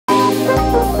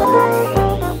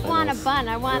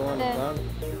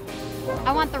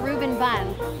I want the Reuben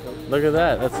bun. Look at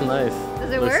that. That's nice.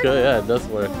 Does it Looks work? good. Yeah, it does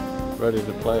work. Ready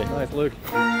to play. Nice look.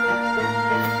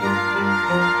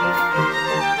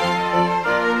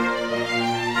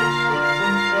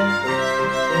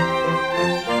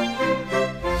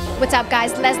 What's up,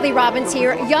 guys? Leslie Robbins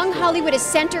here. Young Hollywood is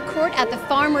center court at the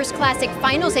Farmers Classic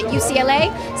Finals at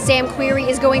UCLA. Sam Querrey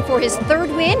is going for his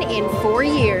third win in 4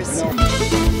 years.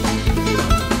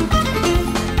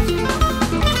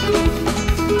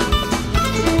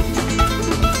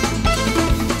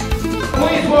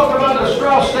 Please welcome on the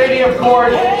Strauss Stadium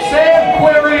court, Sam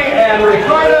Querrey and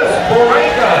Ricardas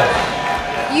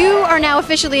Barrancas. You are now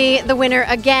officially the winner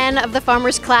again of the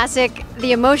Farmers Classic.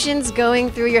 The emotions going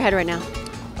through your head right now?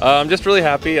 I'm just really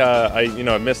happy. I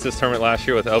missed this tournament last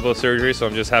year with elbow surgery, so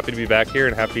I'm just happy to be back here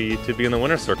and happy to be in the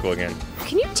winner's circle again.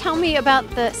 Can you tell me about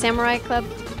the Samurai Club?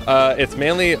 It's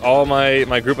mainly all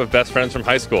my group of best friends from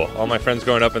high school. All my friends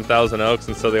growing up in Thousand Oaks,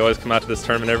 and so they always come out to this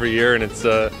tournament every year, and it's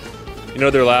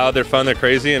they're loud, they're fun, they're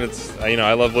crazy, and it's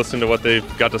I love listening to what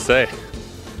they've got to say.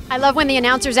 I love when the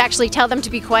announcers actually tell them to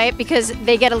be quiet because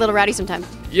they get a little rowdy sometimes.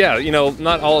 Yeah,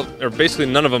 not all, or basically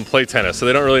none of them play tennis, so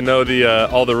they don't really know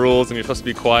all the rules, and you're supposed to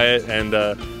be quiet, and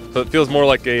so it feels more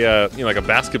like like a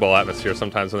basketball atmosphere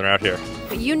sometimes when they're out here.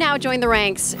 But you now join the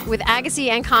ranks with Agassi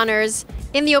and Connors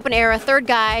in the open era, third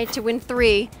guy to win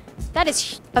 3. That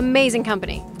is amazing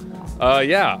company.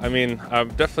 Yeah, I'm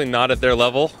definitely not at their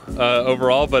level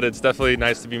overall, but it's definitely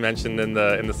nice to be mentioned in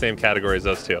the same category as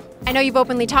those two. I know you've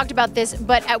openly talked about this,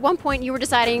 but at one point you were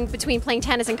deciding between playing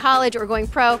tennis in college or going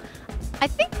pro. I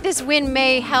think this win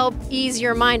may help ease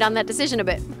your mind on that decision a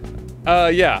bit.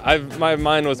 Yeah, my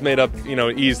mind was made up,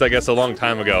 eased, I guess, a long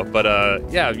time ago. But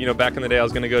yeah, back in the day I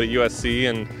was going to go to USC,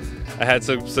 and I had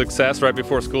some success right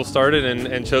before school started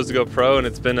and chose to go pro, and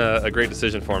it's been a great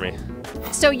decision for me.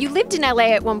 So you lived in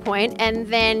LA at one point, and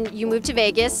then you moved to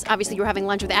Vegas. Obviously, you were having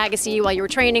lunch with Agassi while you were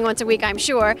training once a week, I'm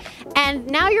sure. And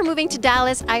now you're moving to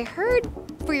Dallas. I heard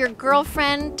for your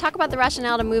girlfriend. Talk about the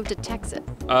rationale to move to Texas.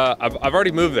 I've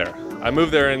already moved there. I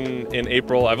moved there in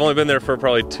April. I've only been there for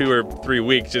probably 2 or 3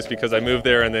 weeks just because I moved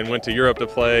there and then went to Europe to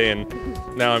play, and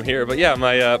now I'm here. But yeah,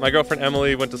 my girlfriend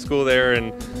Emily went to school there,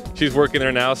 and she's working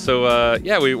there now. So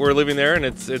yeah, we're living there, and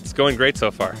it's going great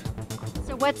so far.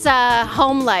 So what's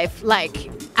home life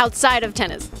like outside of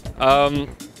tennis?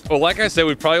 Well, like I said,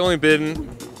 we've probably only been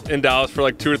in Dallas for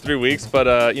like 2 or 3 weeks, but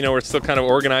we're still kind of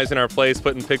organizing our place,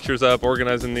 putting pictures up,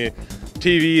 organizing the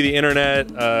TV, the internet,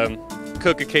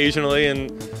 cook occasionally,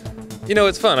 and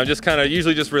it's fun. I'm just kind of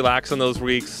usually just relax on those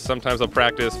weeks. Sometimes I'll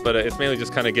practice, but it's mainly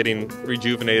just kind of getting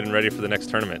rejuvenated and ready for the next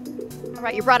tournament. All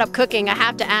right, you brought up cooking. I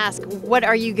have to ask, what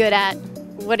are you good at?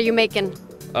 What are you making?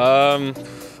 I'm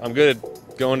good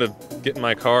at going to get in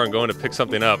my car and going to pick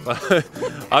something up.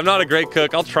 I'm not a great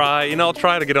cook. I'll try. I'll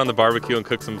try to get on the barbecue and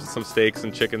cook some steaks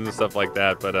and chickens and stuff like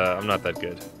that, but I'm not that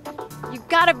good. You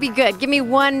gotta be good. Give me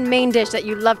one main dish that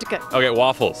you love to cook. Okay,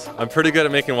 waffles. I'm pretty good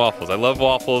at making waffles. I love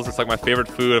waffles. It's like my favorite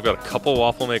food. I've got a couple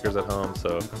waffle makers at home,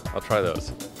 so I'll try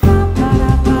those.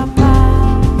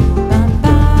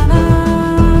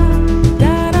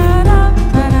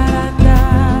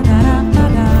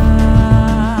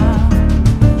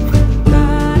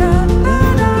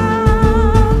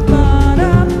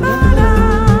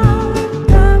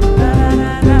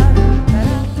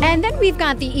 We've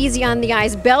got the easy on the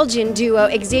eyes Belgian duo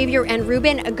Xavier and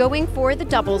Reuben going for the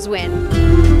doubles win.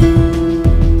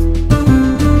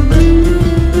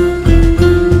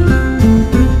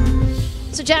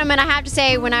 So gentlemen, I have to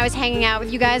say, when I was hanging out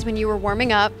with you guys when you were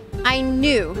warming up, I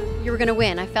knew you were going to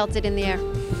win. I felt it in the air.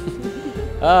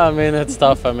 It's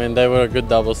tough. They were a good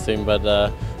doubles team, but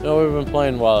we've been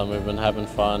playing well and we've been having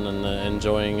fun and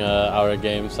enjoying our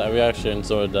games. We actually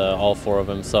enjoyed all 4 of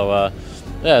them. So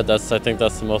yeah, I think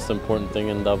that's the most important thing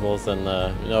in doubles, and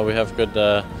we have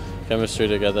good chemistry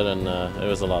together, and it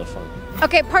was a lot of fun.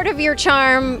 Okay, part of your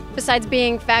charm, besides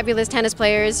being fabulous tennis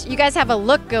players, you guys have a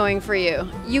look going for you.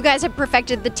 You guys have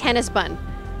perfected the tennis bun.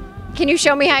 Can you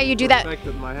show me how you do that?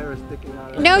 My hair is sticking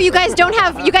out. No, you guys don't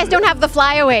have the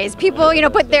flyaways. People,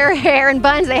 put their hair in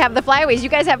buns. They have the flyaways. You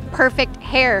guys have perfect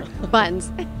hair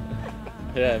buns.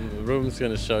 Yeah, Reuben's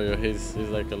gonna show you. He's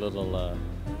like a little.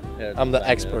 I'm the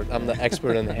expert. I'm the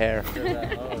expert in hair.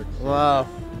 Wow.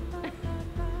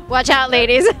 Watch out,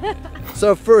 ladies.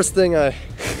 So first thing, I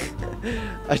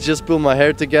just pull my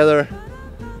hair together,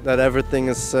 that everything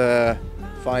is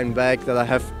fine back, that I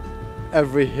have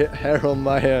every hair on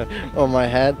my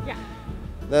head. Yeah.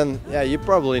 Then yeah, you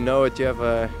probably know it. You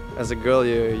have as a girl,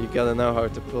 you gotta know how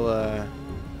to pull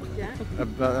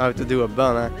how to do a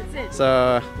bun. Huh? That's it.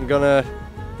 So I'm gonna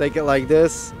take it like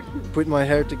this, put my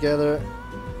hair together.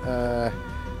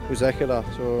 Hoe zeg je dat?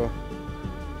 Zo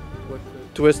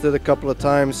twist it a couple of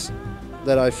times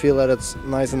that I feel that it's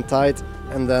nice and tight,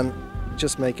 and then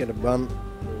just make it a bun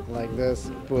like this.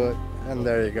 Put, and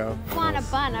there you go. I want a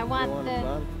bun. I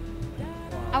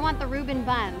want the Reuben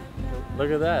bun.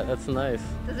 Look at that. That's nice.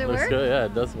 Does it Looks work? good. Yeah,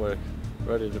 it does work.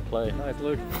 Ready to play. Nice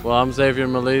look. Well, I'm Xavier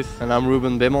Malise, And I'm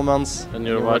Ruben Bimmelmans. and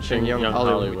you're watching Young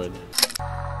Hollywood.